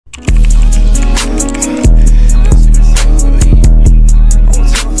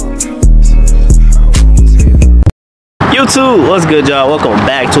YouTube, what's good, y'all? Welcome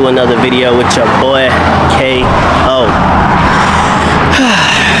back to another video with your boy KO.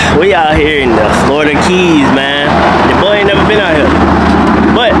 We out here in the Florida Keys, man. Your boy ain't never been out here,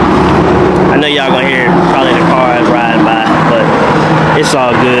 but I know y'all gonna hear probably the cars riding by, but it's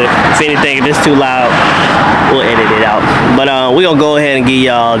all good. If anything, if it's too loud, we'll edit it out. But we gonna go ahead and give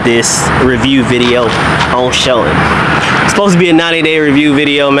y'all this review video on Shelton. It's supposed to be a 90-day review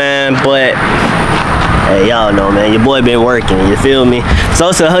video, man, but hey, y'all know, man, your boy been working, you feel me? So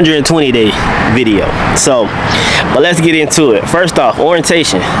it's a 120-day video. So, but let's get into it. First off,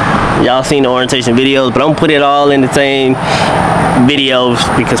 orientation. Y'all seen the orientation videos, but I'm gonna put it all in the same videos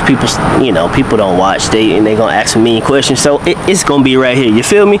because people, you know, people don't watch, they gonna ask me questions, so it's gonna be right here, you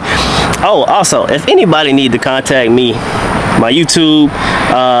feel me? Oh, also, if anybody need to contact me, my YouTube,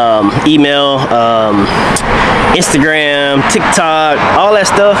 email, Instagram, TikTok, all that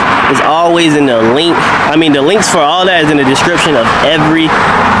stuff is always in the link. I mean, the links for all that is in the description of every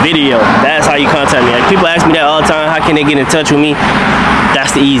video. That's how you contact me. Like, people ask me that all the time, how can they get in touch with me?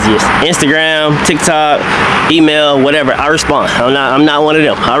 That's the easiest. Instagram, TikTok, email, whatever. I respond. I'm not one of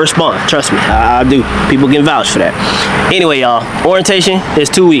them. I respond. Trust me. I do. People can vouch for that. Anyway, y'all, orientation is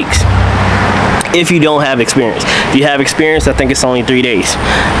 2 weeks. If you don't have experience. If you have experience, I think it's only 3 days.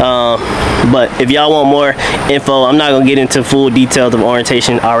 But if y'all want more info, I'm not gonna get into full details of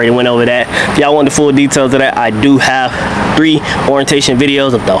orientation. I already went over that. If y'all want the full details of that, I do have 3 orientation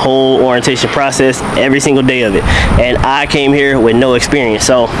videos of the whole orientation process, every single day of it. And I came here with no experience.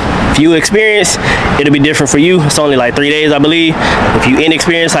 So if you experience, it'll be different for you. It's only like 3 days, I believe. If you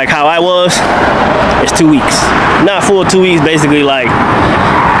inexperienced like how I was, it's 2 weeks. Not full 2 weeks, basically like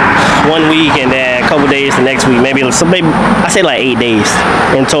 1 week and then a couple days the next week, maybe I say like 8 days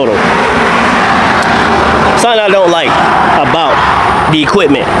in total. Something I don't like about the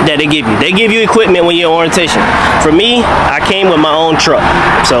equipment that they give you. They give you equipment when you're in orientation. For me, I came with my own truck.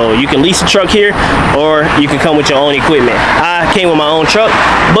 So you can lease a truck here or you can come with your own equipment. I came with my own truck,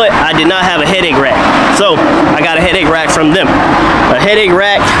 but I did not have a headache rack. So I got a headache rack from them. A headache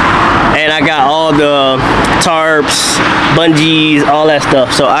rack, and I got all the tarps, bungees, all that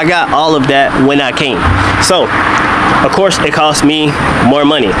stuff. So I got all of that when I came. So of course it cost me more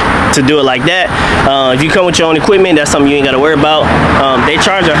money to do it like that. If you come with your own equipment, that's something you ain't got to worry about. They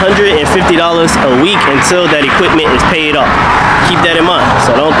charge $150 a week until that equipment is paid off. Keep that in mind.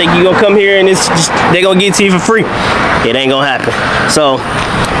 So don't think you gonna come here and it's just, they gonna get it to you for free. It ain't gonna happen. So,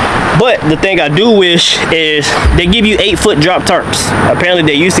 but the thing I do wish is they give you 8-foot drop tarps. Apparently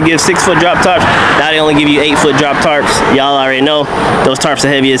they used to give 6-foot drop tarps. Now they only give you 8-foot drop tarps. Y'all already know those tarps are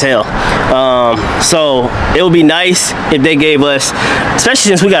heavy as hell. So it would be nice if they gave us, especially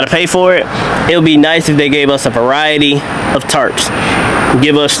since we got to pay for it, it would be nice if they gave us a variety of tarps.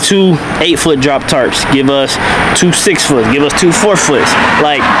 Give us 2 8-foot drop tarps. Give us 2 6-foot. Give us 2 4-foots.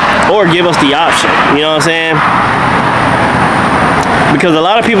 Like, or give us the option. You know what I'm saying? Because a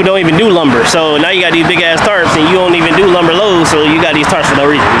lot of people don't even do lumber. So now you got these big ass tarps and you don't even do lumber loads, so you got these tarps for no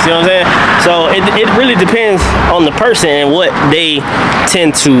reason. You see what I'm saying? So it really depends on the person and what they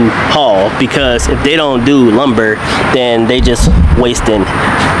tend to haul, because if they don't do lumber, then they just wasting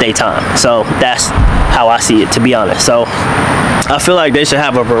their time. So that's how I see it, to be honest. So I feel like they should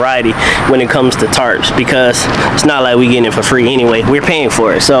have a variety when it comes to tarps, because it's not like we getting it for free anyway. We're paying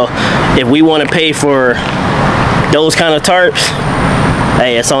for it. So if we want to pay for those kind of tarps,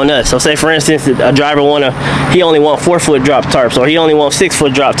 hey, it's on us. So say for instance, a driver he only want 4-foot drop tarps, or he only want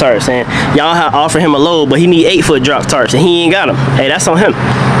 6-foot drop tarps, and y'all offer him a load, but he need 8-foot drop tarps and he ain't got them. Hey, that's on him.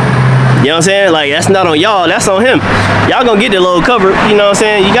 You know what I'm saying? Like, that's not on y'all, that's on him. Y'all gonna get the load covered, you know what I'm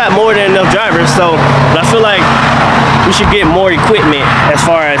saying? You got more than enough drivers. So but I feel like we should get more equipment as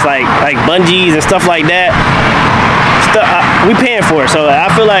far as like bungees and stuff like that. We paying for it. So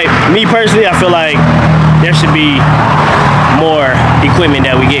I feel like, me personally, I feel like there should be more equipment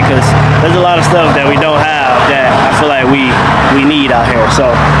that we get, because there's a lot of stuff that we don't have that I feel like we need out here. So,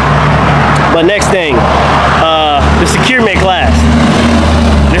 but next thing, the securement class.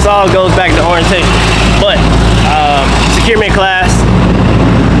 This all goes back to orientation, but securement class,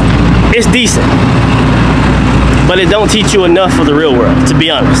 it's decent, but it don't teach you enough for the real world, to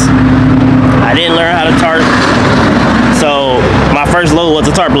be honest. I didn't learn how to tarp, so my first load was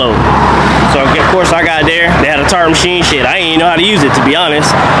a tarp load. So of course I got there, they had a tarp machine. Shit, I didn't even know how to use it, to be honest.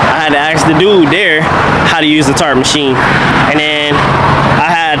 I had to ask the dude there how to use the tarp machine, and then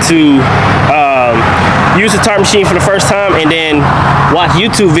I had to use the tarp machine for the first time, and then watch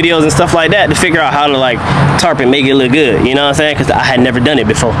YouTube videos and stuff like that to figure out how to like tarp and make it look good. You know what I'm saying? Because I had never done it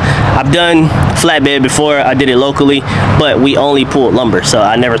before. I've done flatbed before. I did it locally, but we only pulled lumber, so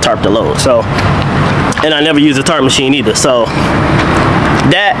I never tarped a load. So and I never used a tarp machine either. So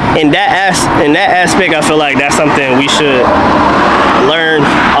that in that aspect, I feel like that's something we should learn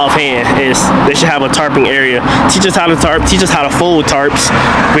offhand. Is they should have a tarping area. Teach us how to tarp. Teach us how to fold tarps,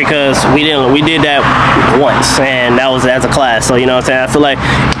 because we did that once, and that was as a class. So you know what I'm saying. I feel like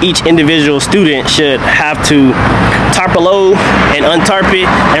each individual student should have to tarp a load and untarp it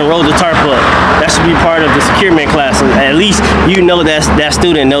and roll the tarp up. That should be part of the securement class. At least you know that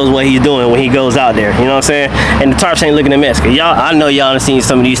student knows what he's doing when he goes out there. You know what I'm saying? And the tarps ain't looking a mess. Cause y'all, I know y'all done seen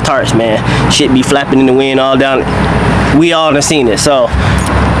some of these tarps, man. Shit be flapping in the wind all down. We all done seen it. So,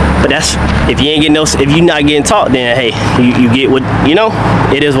 but that's, if you ain't getting no, if you not getting taught, then hey, you get what, you know,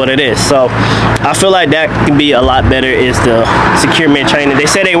 it is what it is. So I feel like that can be a lot better, is the securement training. They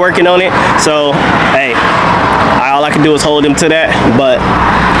say they working on it. So hey, all I can do is hold them to that. But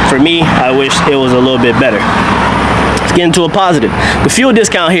for me, I wish it was a little bit better. Let's get into a positive. The fuel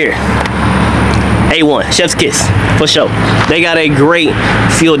discount here, A1, chef's kiss, for sure. They got a great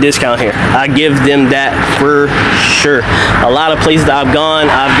fuel discount here. I give them that for sure. A lot of places I've gone,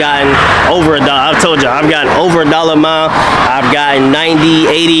 I've gotten over $1. I've told you, I've gotten over $1 a mile. I've gotten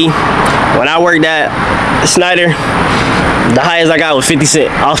 90, 80. When I worked at Snyder, the highest I got was 50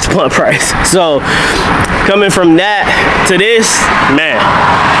 cents off the pump price. So coming from that to this, man,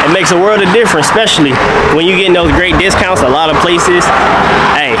 it makes a world of difference, especially when you get those great discounts. A lot of places,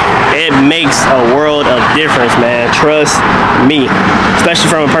 hey, it makes a world of difference, man. Trust me, especially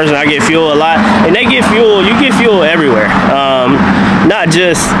from a person. I get fuel a lot, and they get fuel. You get fuel everywhere. Not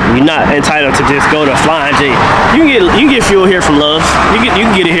just, you're not entitled to just go to Flying J. You can get fuel here from Love's. You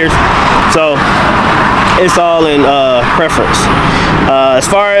can get it here. So it's all in preference. As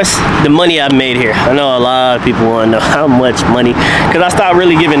far as the money I've made here, I know a lot of people want to know how much money, because I stopped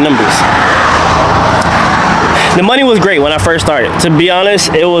really giving numbers. The money was great when I first started. To be honest,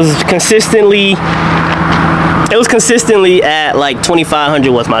 it was consistently at like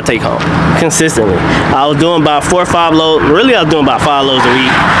 $2,500 was my take home. Consistently. I was doing about 4 or 5 loads. Really, I was doing about 5 loads a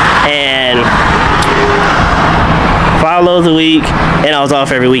week. And 5 loads a week, and I was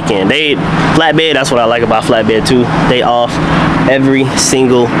off every weekend. Flatbed, that's what I like about Flatbed too. They off every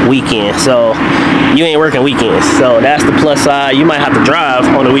single weekend. So you ain't working weekends. So that's the plus side. You might have to drive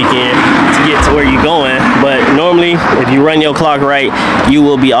on the weekend to get to where you're going. But normally, if you run your clock right, you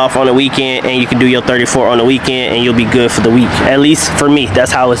will be off on the weekend, and you can do your 34 on the weekend, and you'll be good for the week. At least for me,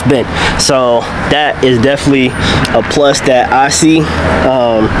 that's how it's been. So that is definitely a plus that I see.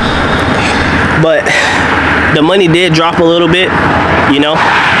 But the money did drop a little bit, you know.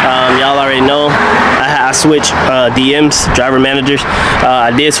 Y'all already know I switched DMs, driver managers.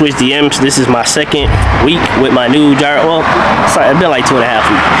 I did switch DMs. This is my 2nd week with my new driver. Well, sorry, it's been like 2.5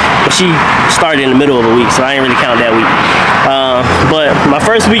 weeks. But she started in the middle of a week, so I ain't really count that week. But my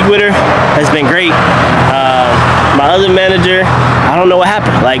first week with her has been great. My other manager, I don't know what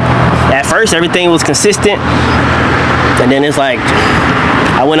happened. Like, at first, everything was consistent. And then it's like,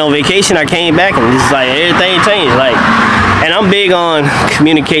 I went on vacation, I came back, and it's like everything changed. Like, and I'm big on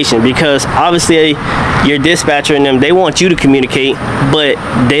communication, because obviously your dispatcher and them, they want you to communicate, but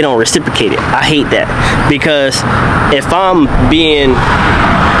they don't reciprocate it. I hate that, because if I'm being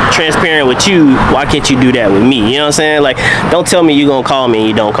transparent with you, why can't you do that with me? You know what I'm saying? Like, don't tell me you're gonna call me and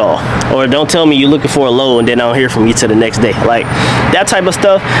you don't call, or don't tell me you're looking for a load and then I don't hear from you till the next day. Like, that type of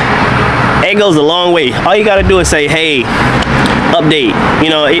stuff, it goes a long way. All you gotta do is say, hey, update, you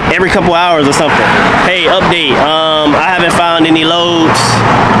know, every couple hours or something. Hey, update, I haven't found any loads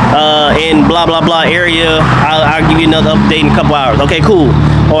in blah blah blah area. I'll give you another update in a couple hours. Okay, cool.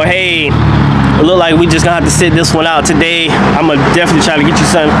 Or hey, it look like we just gonna have to sit this one out today. I'm gonna definitely try to get you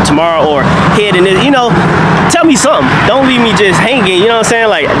something tomorrow, or head in this, you know, tell me something. Don't leave me just hanging, you know what I'm saying?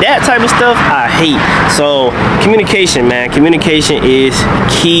 Like, that type of stuff I hate. So communication, man, communication is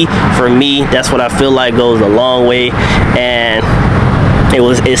key for me. That's what I feel like goes a long way. And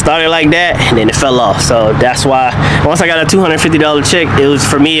it started like that, and then it fell off. So that's why once I got a $250 check, it was,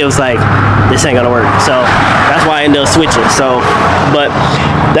 for me, it was like, this ain't gonna work. So that's why I ended up switching. So, but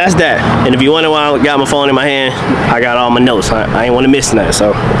that's that. And if you wonder why I got my phone in my hand, I got all my notes. I ain't want to miss nothing.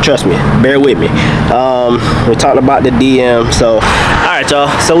 So trust me, bear with me. We talked about the DM. So all right, y'all.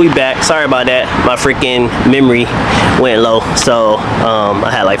 So we back. Sorry about that. My freaking memory went low. So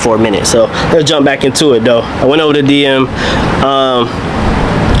I had like 4 minutes. So let's jump back into it though. I went over the DM.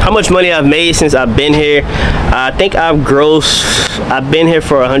 How much money I've made since I've been here. I think I've been here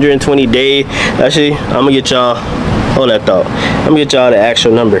for 120 days. Actually, I'm gonna get y'all, hold that thought. I'm gonna get y'all the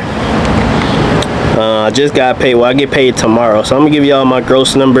actual number. I just got paid. Well, I get paid tomorrow. So I'm gonna give y'all my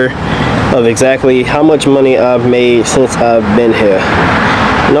gross number of exactly how much money I've made since I've been here.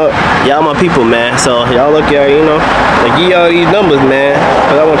 No, y'all my people, man. So y'all look at, you know, I give y'all these numbers, man,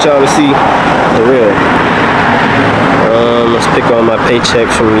 but I want y'all to see the real. Let's pick on my paycheck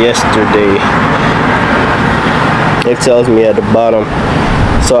from yesterday. It tells me at the bottom.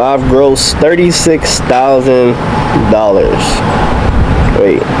 So I've grossed $36,000.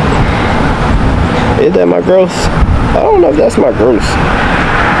 Wait, is that my gross? I don't know if that's my gross.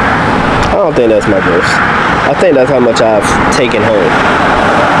 I don't think that's my gross. I think that's how much I've taken home.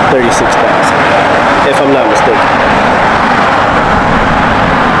 36,000, if I'm not mistaken.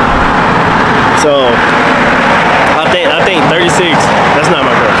 So I think 36. That's not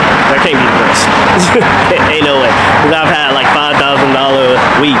my gross. That can't be the gross. Ain't no way. Cause I've had like $5,000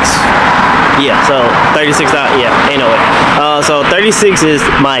 weeks. Yeah. So 36,000. Yeah. Ain't no way. So 36 is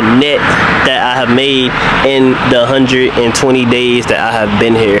my net that I have made in the 120 days that I have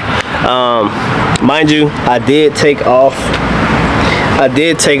been here. Mind you, I did take off. I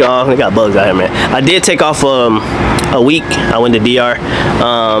got bugs out here, man. I did take off a week. I went to DR,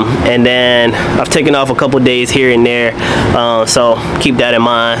 and then I've taken off a couple days here and there. So keep that in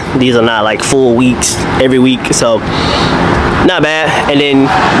mind. These are not like full weeks every week, so not bad. And then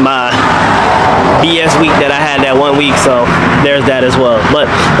my BS week that I had that 1 week, so there's that as well. But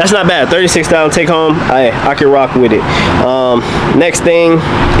that's not bad. 36,000 take home. I can rock with it. Next thing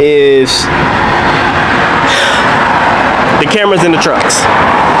is the cameras in the trucks.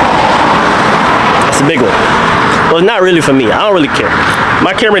 That's a big one. Well, not really for me. I don't really care.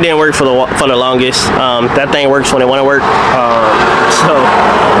 My camera didn't work for the longest. That thing works when it want to work. So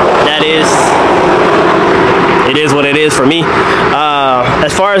that is, it is what it is for me.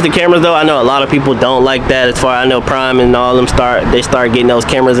 As far as the cameras though, I know a lot of people don't like that. As far as I know, Prime and all them start getting those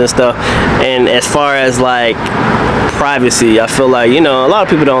cameras and stuff. And as far as like privacy, I feel like, you know, a lot of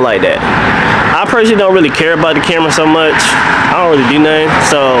people don't like that. I personally don't really care about the camera so much. I don't really do nothing.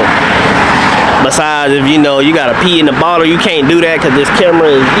 So besides, if you know you gotta pee in the bottle, you can't do that because this camera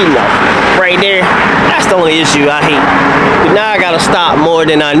is, you know, right there. That's the only issue I hate. But now I gotta stop more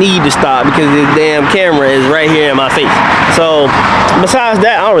than I need to stop because this damn camera is right here in my face. So besides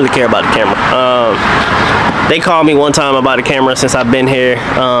that, I don't really care about the camera. They called me one time about the camera since I've been here,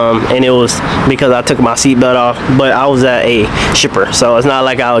 and it was because I took my seatbelt off, but I was at a shipper, so it's not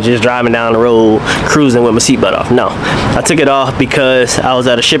like I was just driving down the road cruising with my seatbelt off. No, I took it off because I was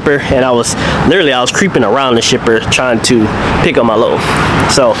at a shipper and I was creeping around the shipper trying to pick up my load.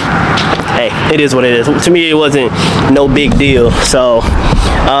 So hey, it is what it is. To me, it wasn't no big deal. So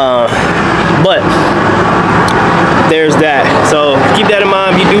but there's that. So keep that in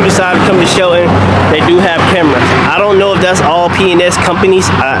mind. If you do decide to come to Shelton, they do have cameras. I don't know if that's all P&S companies.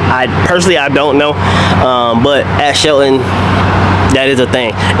 I personally, I don't know. But at Shelton, that is a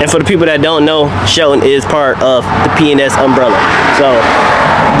thing. And for the people that don't know, Shelton is part of the P&S umbrella. So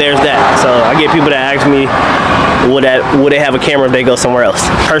there's that. So I get people that ask me, would they have a camera if they go somewhere else?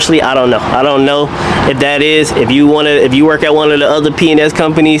 Personally, I don't know. I don't know if that is. If you work at one of the other P&S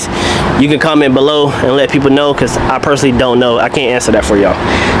companies, you can comment below and let people know, because I personally don't know. I can't answer that for y'all.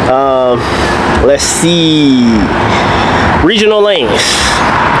 Let's see. Regional lanes.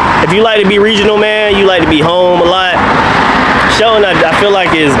 If you like to be regional, man, you like to be home a lot, Shelton, I feel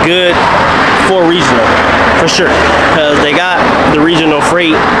like is good for regional, for sure, because they got the regional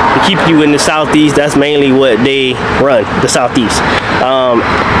freight to keep you in the southeast. That's mainly what they run, the southeast,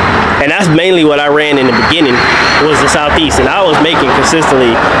 and that's mainly what I ran in the beginning, was the southeast, and I was making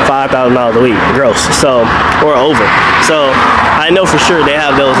consistently $5,000 a week gross, so, or over. So I know for sure they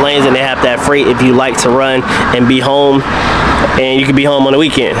have those lanes and they have that freight if you like to run and be home, and you can be home on the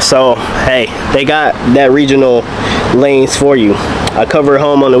weekend. So hey, they got that regional lanes for you. I cover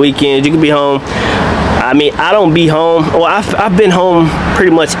home on the weekends. You can be home. I mean, I don't be home. Well, I've been home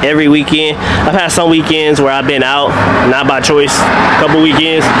pretty much every weekend. I've had some weekends where I've been out, not by choice, a couple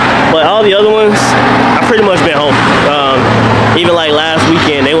weekends, but all the other ones, I've pretty much been home. Even like last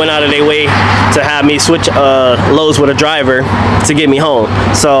weekend, they went out of their way to have me switch loads with a driver to get me home.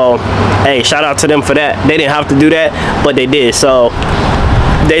 So hey, shout out to them for that. They didn't have to do that, but they did. So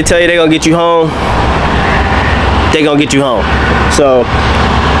they tell you they're gonna get you home, they gonna get you home. So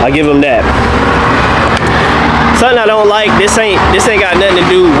I give them that. Something I don't like, this ain't got nothing to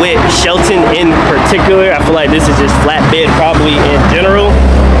do with Shelton in particular. I feel like this is just Flatbed probably in general.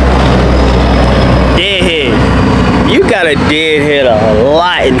 Deadhead. You gotta deadhead a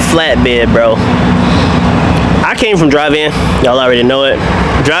lot in Flatbed, bro. I came from drive-in, y'all already know it.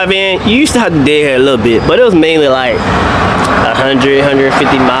 Drive-in, you used to have to deadhead a little bit, but it was mainly like 100,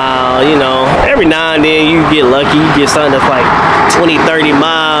 150 miles, you know. Every now and then you get lucky, you get something that's like 20, 30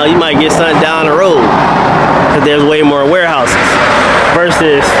 miles. You might get something down the road, because there's way more warehouses. Versus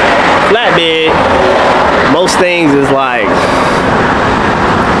versus flatbed, most things is like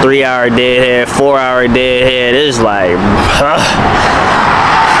 3-hour deadhead, 4-hour deadhead. It's like,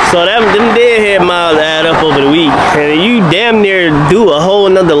 so them deadhead miles add up over the week, and you damn near do a whole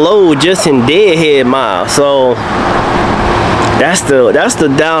nother load just in deadhead miles. So that's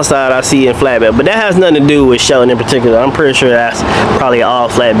the downside I see in flatbed, but that has nothing to do with Shelton in particular. I'm pretty sure that's probably all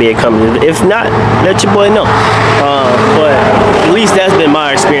flatbed companies. If not, let your boy know. But at least that's been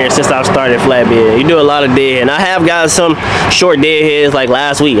my experience since I've started flatbed. You do a lot of deadhead, and I have got some short deadheads. Like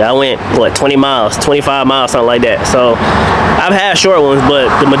last week, I went what 20 miles, 25 miles, something like that. So I've had short ones, but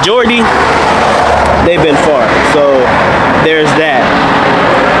the majority they've been far. So there's that.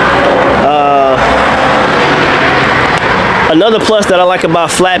 Another plus that I like about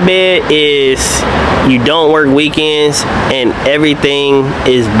flatbed is you don't work weekends and everything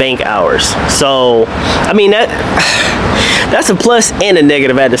is bank hours. So I mean that's a plus and a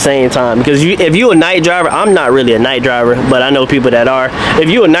negative at the same time, because if you're a night driver, I'm not really a night driver, but I know people that are. If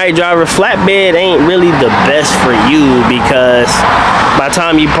you're a night driver, flatbed ain't really the best for you, because by the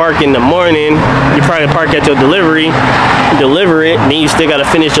time you park in the morning, you probably park at your delivery, deliver it, then you still got to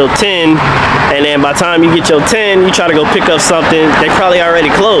finish your 10, and then by the time you get your 10, you try to go pick up something, they probably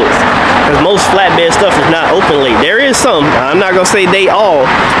already closed, because most flatbed stuff is not open late. There is some, I'm not gonna say they all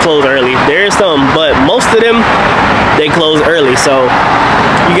close early, there is some, but most of them, they close early. So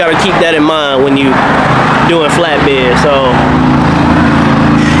you got to keep that in mind when you doing flatbed. So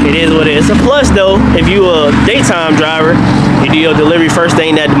it is what it is. It's a plus though, if you a daytime driver, you do your delivery first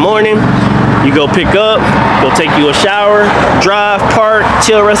thing that morning, you go pick up, go take you a shower, drive, park,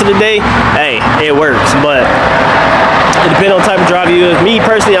 chill the rest of the day. Hey, it works. But it depends on the type of driver you is. Me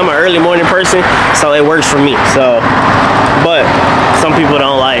personally, I'm an early morning person, so it works for me. So, but some people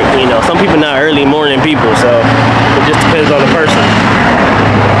don't like, you know, some people not early morning people, so it just depends on the person.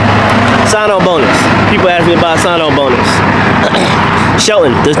 Sign-on bonus. People ask me about sign-on bonus.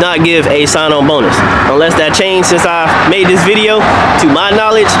 Shelton does not give a sign-on bonus. Unless that changed since I made this video, to my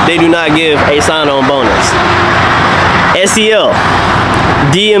knowledge, they do not give a sign-on bonus. SEL,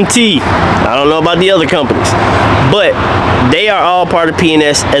 DMT, I don't know about the other companies, but they are all part of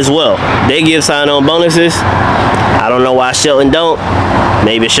PNS as well. They give sign-on bonuses. I don't know why Shelton don't.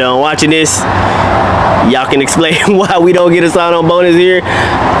 Maybe Shelton watching this, y'all can explain why we don't get a sign-on bonus here.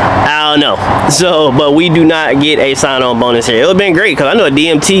 I don't know. So, but we do not get a sign-on bonus here. It would have been great, because I know a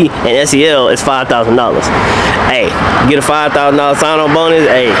DMT and SEL is $5,000. Hey, get a $5,000 sign-on bonus.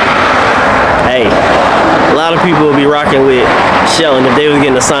 Hey, a lot of people will be rocking with Shelton if they was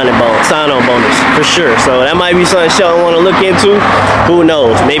getting a sign-on bonus for sure. So that might be something Shelton want to look into. Who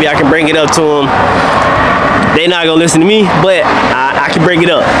knows? Maybe I can bring it up to them. They're not gonna listen to me, but I can bring it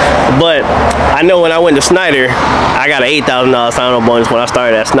up. But I know when I went to Snyder, I got an $8,000 sign-on bonus when I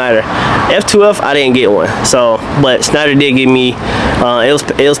started at Snyder. F2F, I didn't get one. So, but Snyder did give me.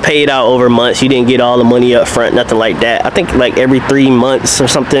 It was paid out over months. You didn't get all the money up front, nothing like that. I think like every 3 months or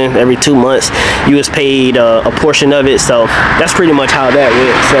something, every 2 months, you was paid a portion of it. So that's pretty much how that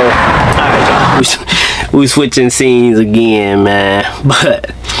went. So, all right, y'all. We switching scenes again, man.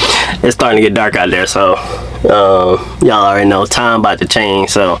 But it's starting to get dark out there, so y'all already know time about to change,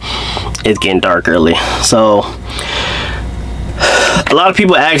 so it's getting dark early. So a lot of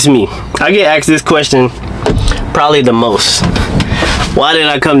people ask me, I get asked this question probably the most: why did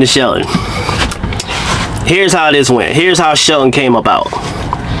I come to Shelton? Here's how this went. Here's how Shelton came about.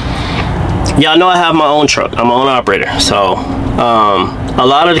 Y'all know I have my own truck. I'm my own operator. So a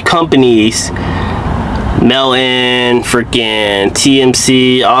lot of the companies, Melton, freaking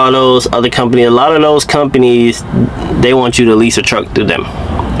TMC, all those other companies, a lot of those companies, they want you to lease a truck through them,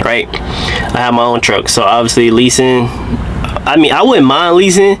 right? I have my own truck, so obviously leasing, I mean, I wouldn't mind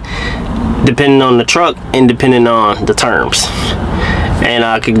leasing depending on the truck and depending on the terms. And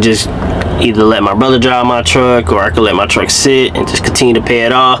I could just either let my brother drive my truck, or I could let my truck sit and just continue to pay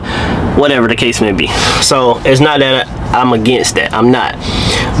it off, whatever the case may be. So it's not that I'm against that, I'm not.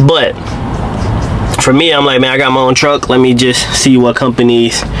 But for me, I'm like, man, I got my own truck, let me just see what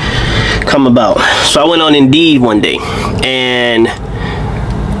companies come about. So I went on Indeed one day, and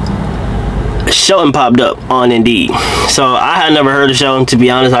Shelton popped up on Indeed. So I had never heard of Shelton, to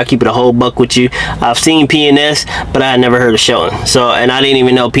be honest. I'll keep it a whole buck with you. I've seen PNS, but I had never heard of Shelton. So, and I didn't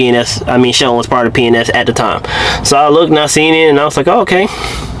even know Shelton was part of PNS at the time. So I looked and I seen it, and I was like, oh, okay.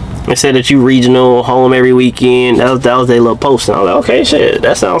 It said that you regional, home every weekend. That was their little post, and I was like, okay, shit,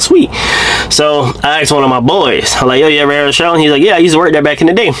 that sounds sweet. So I asked one of my boys, I'm like, yo, you ever heard of Shelton? He's like, yeah, I used to work there back in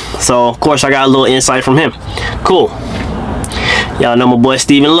the day. So of course I got a little insight from him. Cool. Y'all know my boy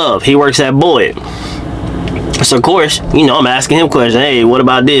Stephen Love. He works at Boyd. So of course, you know, I'm asking him questions. Hey, what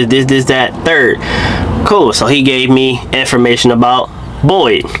about this, that, third? Cool. So he gave me information about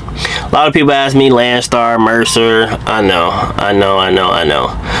Boyd. A lot of people ask me Landstar, Mercer. I know.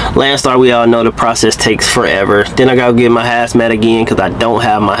 Landstar, we all know the process takes forever. Then I gotta get my hazmat again because I don't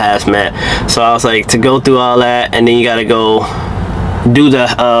have my hazmat. So I was like, to go through all that, and then you gotta go do the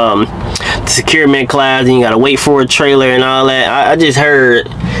securement class, and you gotta wait for a trailer and all that. I just heard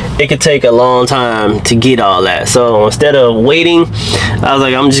it could take a long time to get all that. So instead of waiting, I was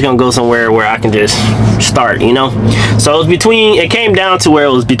like, I'm just gonna go somewhere where I can just start, you know. So it was between, it came down to where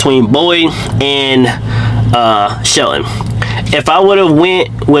it was between Boyd and Shelton. If I would have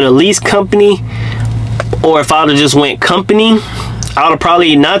went with a lease company, or if I would have just went company, I would have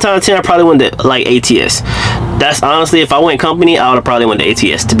probably, 9 times out of 10, I probably went to like ATS. That's honestly, if I went company, I would have probably went to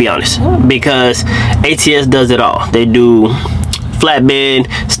ATS, to be honest, because ATS does it all. They do flatbed,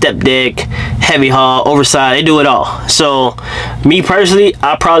 step deck, heavy haul, oversized, they do it all. So me personally,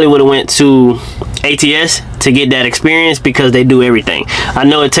 I probably would have went to ATS to get that experience because they do everything. I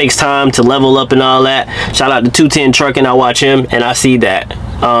know it takes time to level up and all that. Shout out to 210 Trucking, I watch him and I see that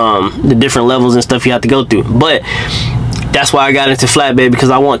the different levels and stuff you have to go through. But that's why I got into flatbed,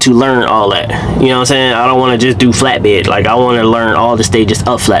 because I want to learn all that. You know what I'm saying? I don't want to just do flatbed. Like, I want to learn all the stages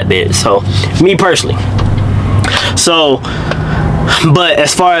of flatbed. So me personally. So, but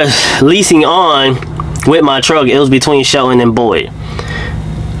as far as leasing on with my truck, it was between Shelton and Boyd.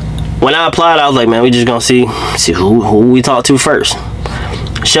 When I applied, I was like, man, we just gonna see who we talk to first.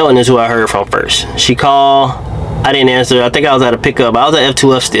 Shelton is who I heard from first. She called, I didn't answer. I think I was at a pickup. I was at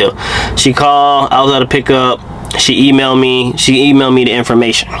F2F still. She called, I was at a pickup. She emailed me the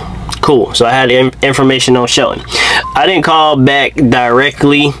information. Cool. So I had the information on Shelton. I didn't call back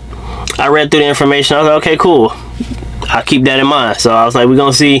directly. I read through the information. I was like, okay, cool. I'll keep that in mind. So I was like, we're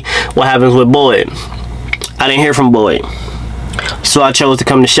gonna see what happens with Boyd. I didn't hear from Boyd, so I chose to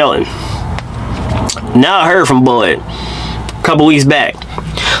come to Shelton. Now I heard from Boyd a couple weeks back.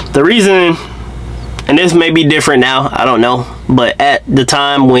 The reason, and this may be different now, I don't know, but at the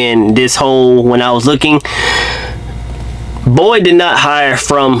time when I was looking, Boyd did not hire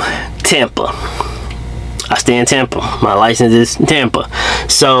from Tampa. I stay in Tampa. My license is Tampa.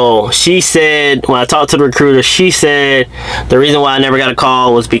 So she said, when I talked to the recruiter, she said the reason why I never got a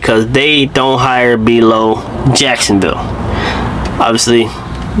call was because they don't hire below Jacksonville. Obviously,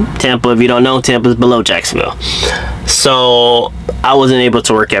 Tampa, if you don't know, Tampa's below Jacksonville. So I wasn't able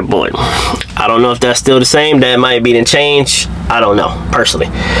to work at Boyd. I don't know if that's still the same. That might be the change. I don't know, personally.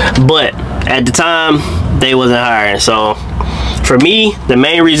 But at the time, they wasn't hiring. So for me, the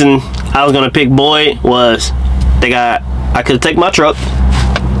main reason I was gonna pick Boyd was I could take my truck.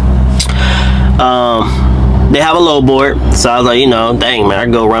 They have a load board, so I was like, you know, dang man, I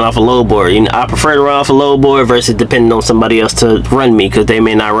can go run off a load board. You know, I prefer to run off a load board versus depending on somebody else to run me, because they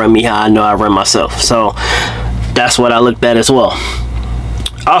may not run me how I know I run myself. So that's what I looked at as well.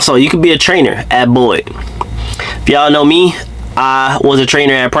 Also, you could be a trainer at Boyd. If y'all know me, I was a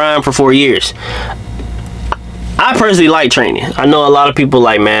trainer at Prime for 4 years. I personally like training. I know a lot of people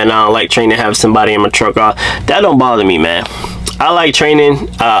like, man, I don't like training, have somebody in my truck. That don't bother me, man. I like training.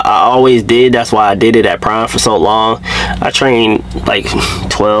 I always did. That's why I did it at Prime for so long. I trained like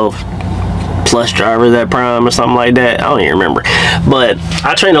 12 plus drivers at Prime or something like that. I don't even remember. But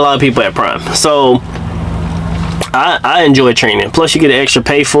I trained a lot of people at Prime. So I enjoy training. Plus you get an extra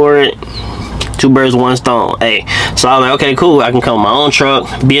pay for it. 2 birds, 1 stone. Hey, so I was like, okay, cool. I can come with my own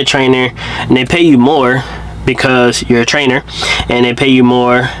truck, be a trainer, and they pay you more because you're a trainer, and they pay you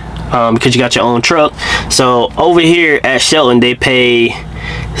more because you got your own truck. So over here at Shelton, they pay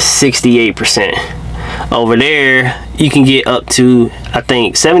 68%. Over there, you can get up to, I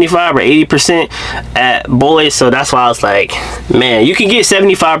think, 75 or 80% at Boyd. So that's why I was like, man, you can get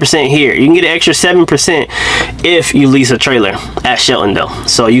 75% here. You can get an extra 7% if you lease a trailer at Shelton though.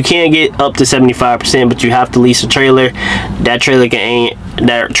 So you can get up to 75%, but you have to lease a trailer. That trailer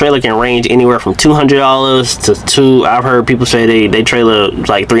can range anywhere from $200 to I've heard people say they trailer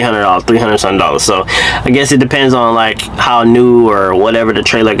like $300, $300 something. So I guess it depends on like how new or whatever the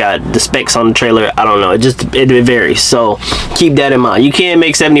trailer got, the specs on the trailer. I don't know. It varies. So keep that in mind. You can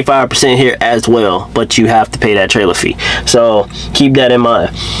make 75% here as well, but you have to pay that trailer fee. So keep that in mind.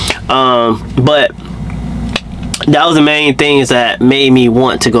 But that was the main things that made me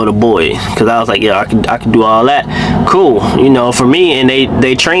want to go to Boyd, because I was like, yeah, I can do all that. Cool, you know, for me. And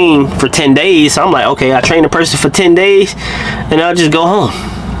they train for 10 days. So I'm like, okay, I train a person for 10 days and I'll just go home,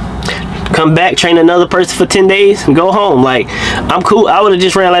 come back, train another person for 10 days and go home. Like, I'm cool. I would have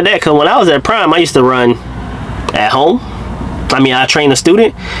just ran like that, because when I was at Prime, I used to run at home. I mean, I trained a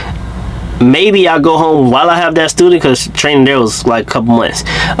student maybe I'll go home while I have that student, because training there was like a couple months.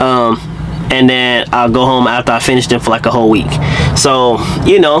 And then I'll go home after I finish them for like a whole week. So,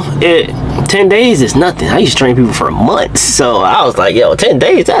 you know, 10 days is nothing. I used to train people for months. So I was like, yo, 10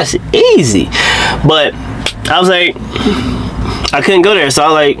 days, that's easy. But I was like, I couldn't go there. So I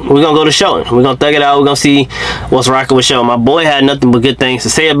was like, we're going to go to Shelton. We're going to thug it out. We're going to see what's rocking with Shelton. My boy had nothing but good things to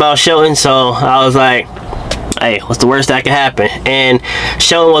say about Shelton. So I was like, hey, what's the worst that could happen? And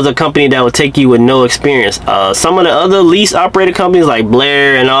Shelton was a company that would take you with no experience. Some of the other lease operated companies like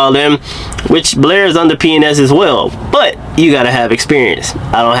Blair and all them, which Blair is under PNS as well, but you gotta have experience.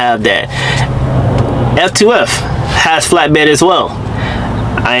 I don't have that. F2F has Flatbed as well.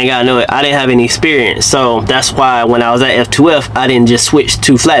 I ain't got I didn't have any experience. So that's why when I was at F2F, I didn't just switch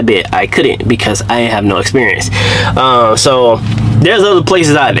to Flatbed. I couldn't, because I didn't have no experience. So there's other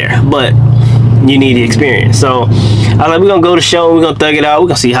places out there, but you need the experience. So I was like, we're gonna go to Shelton, we're gonna thug it out, we're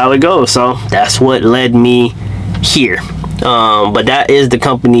gonna see how it goes. So that's what led me here. But that is the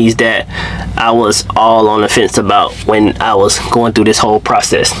companies that I was all on the fence about when I was going through this whole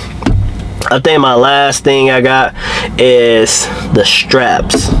process. I think my last thing I got is the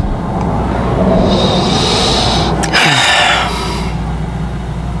straps.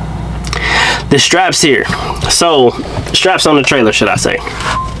 The straps here. So straps on the trailer, should I say.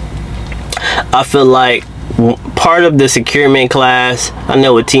 I feel like part of the securement class, I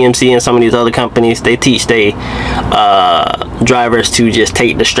know with TMC and some of these other companies, they teach they drivers to just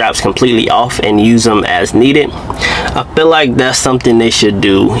take the straps completely off and use them as needed. I feel like that's something they should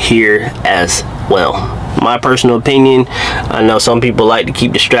do here as well. My personal opinion, I know some people like to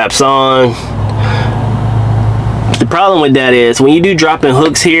keep the straps on. The problem with that is when you do dropping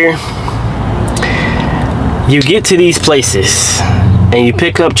hooks here, you get to these places and you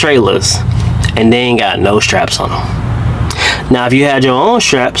pick up trailers and they ain't got no straps on them. Now if you had your own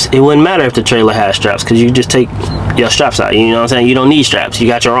straps, it wouldn't matter if the trailer has straps, because you just take your straps out, you know what I'm saying? You don't need straps, you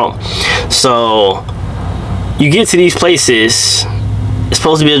got your own. So you get to these places, it's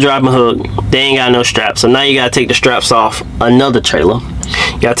supposed to be a dropping hook, they ain't got no straps, so now you gotta take the straps off another trailer.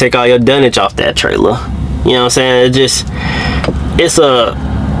 You gotta take all your dunnage off that trailer, you know what I'm saying? It's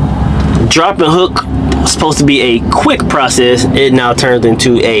a dropping hook, supposed to be a quick process. It now turns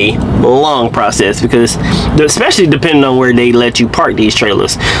into a long process, because especially depending on where they let you park these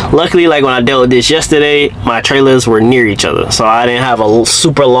trailers. Luckily, like when I dealt with this yesterday, my trailers were near each other, so I didn't have a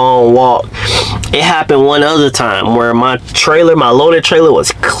super long walk. It happened one other time where my loaded trailer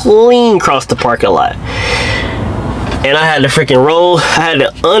was clean across the parking lot, and I had to freaking roll. I had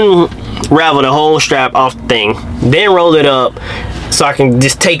to unravel the whole strap off the thing, then roll it up so I can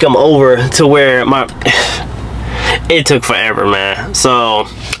just take them over to where it took forever, man. So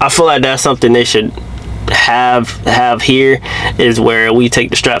I feel like that's something they should have here, is where we take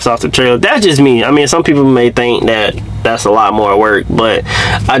the straps off the trailer. That's just me. I mean, some people may think that that's a lot more work, but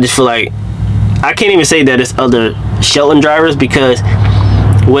I just feel like I can't even say that it's other Shelton drivers, because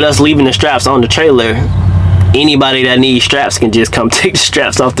with us leaving the straps on the trailer, anybody that needs straps can just come take the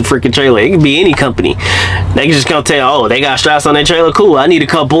straps off the freaking trailer. It can be any company. They can just come tell you, oh, they got straps on their trailer, cool, I need a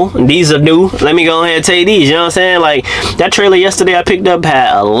couple, these are new, let me go ahead and take these, you know what I'm saying? Like that trailer yesterday I picked up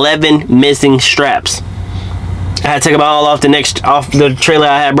had 11 missing straps. I had to take them all off the trailer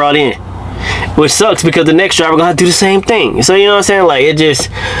I had brought in, which sucks, because the next driver gonna have to do the same thing. So you know what I'm saying, like it just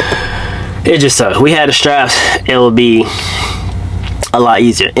sucks. We had the straps, it would be a lot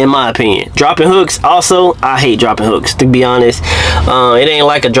easier, in my opinion. Dropping hooks, also, I hate dropping hooks, to be honest. It ain't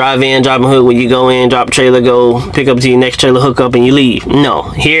like a drive-in dropping hook where you go in, drop a trailer, go pick up to your next trailer, hook up, and you leave. No,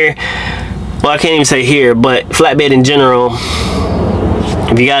 here, well, I can't even say here, but Flatbed in general,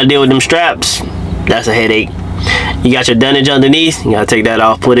 if you gotta deal with them straps, that's a headache. You got your dunnage underneath, you gotta take that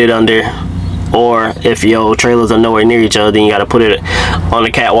off, put it under, or if your trailers are nowhere near each other, then you gotta put it on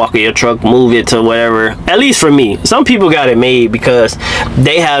the catwalk of your truck, move it to whatever. At least for me, some people got it made because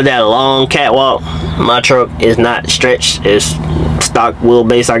they have that long catwalk. My truck is not stretched, it's stock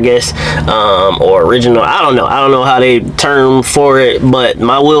wheelbase, I guess, or original. I don't know how they term for it, but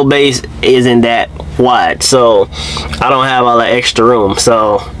my wheelbase isn't that wide, so I don't have all that extra room,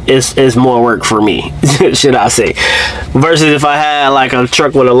 so it's more work for me, should I say, versus if I had like a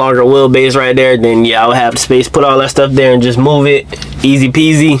truck with a longer wheelbase right there, then yeah, I would have the space, put all that stuff there and just move it, easy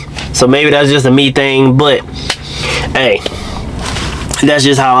peasy. So maybe that's just a me thing, but hey, that's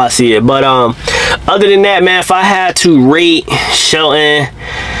just how I see it. But other than that, man, if I had to rate Shelton,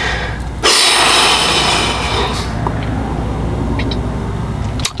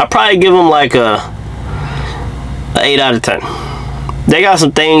 I'd probably give them like a 8 out of 10. They got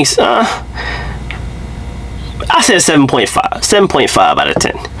some things, I I said 7.5 out of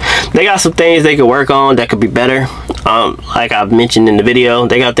 10. They got some things they could work on that could be better. Like I've mentioned in the video,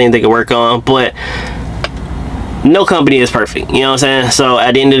 they got things they could work on, but no company is perfect, you know what I'm saying? So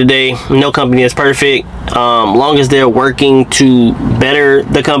at the end of the day, no company is perfect. Long as they're working to better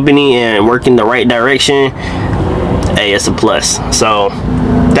the company and working the right direction, hey, it's a plus. So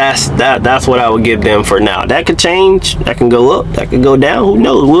that's what I would give them for now. That could change, that can go up, that could go down, who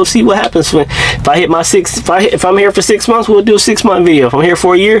knows? We'll see what happens when, if I hit my if I'm here for 6 months, we'll do a 6-month video. If I'm here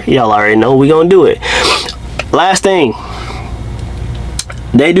for a year, y'all already know we gonna do it. Last thing,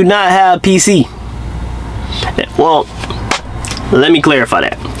 they do not have PC. Well, let me clarify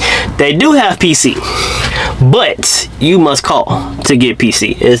that. They do have PC, but you must call to get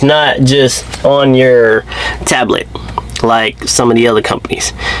PC. It's not just on your tablet like some of the other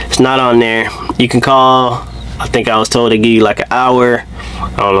companies. It's not on there. You can call. I think I was told to give you like an hour.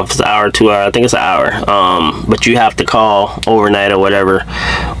 I don't know if it's an hour or 2 hours. I think it's an hour. But you have to call overnight or whatever,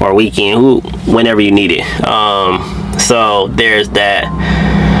 or weekend, whenever you need it. So there's that.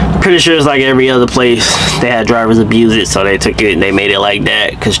 Pretty sure it's like every other place. They had drivers abuse it, so they took it and they made it like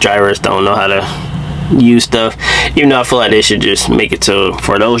that because drivers don't know how to use stuff. Even though I feel like they should just make it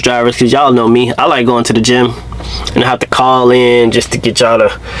for those drivers, because y'all know me, I like going to the gym and I have to call in just to get y'all to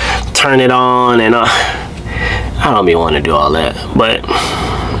turn it on, and I don't be wanting to do all that, but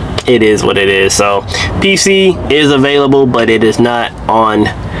it is what it is. So PC is available, but it is not on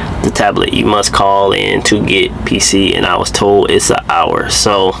the tablet. You must call in to get PC, and I was told it's an hour.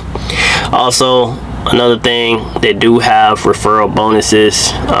 So also another thing, they do have referral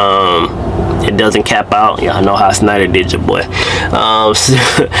bonuses. It doesn't cap out. Y'all know how Snyder did your boy.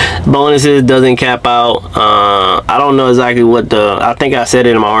 Bonuses doesn't cap out. I don't know exactly what I think I said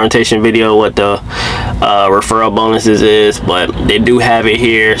it in my orientation video what the referral bonuses is, but they do have it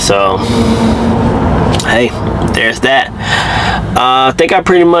here. So hey, there's that. I think I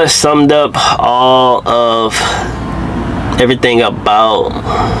pretty much summed up all of everything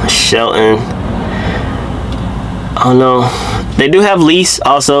about Shelton. I don't know. They do have lease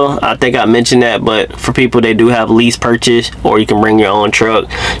also. I think I mentioned that, but for people, they do have lease purchase, or you can bring your own truck.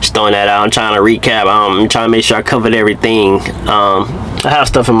 Just throwing that out. I'm trying to recap. I'm trying to make sure I covered everything. I have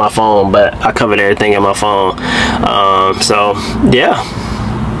stuff in my phone, but I covered everything in my phone. So yeah.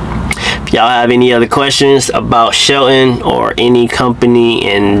 Y'all have any other questions about Shelton or any company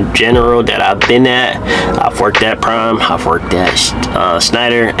in general that I've been at? I've worked at Prime, I've worked at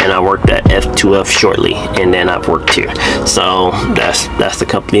Snyder, and I worked at F2F shortly, and then I've worked here. So that's the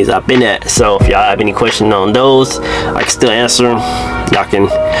companies I've been at. So if y'all have any questions on those, I can still answer them. Y'all can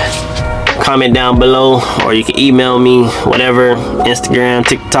comment down below, or you can email me, whatever, Instagram,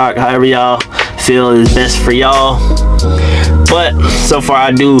 TikTok, however y'all feel is best for y'all. But so far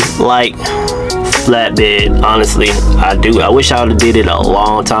I do like Flatbed, honestly. I do. I wish I would have did it a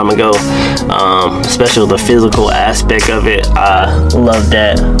long time ago, especially the physical aspect of it. I love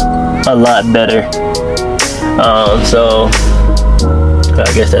that a lot better. So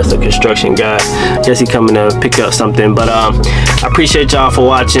I guess that's the construction guy. I guess he coming to pick up something. But I appreciate y'all for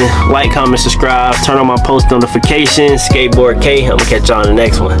watching. Like, comment, subscribe, turn on my post notifications. Skateboard K. I'm gonna catch y'all on the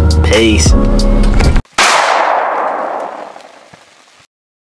next one. Peace.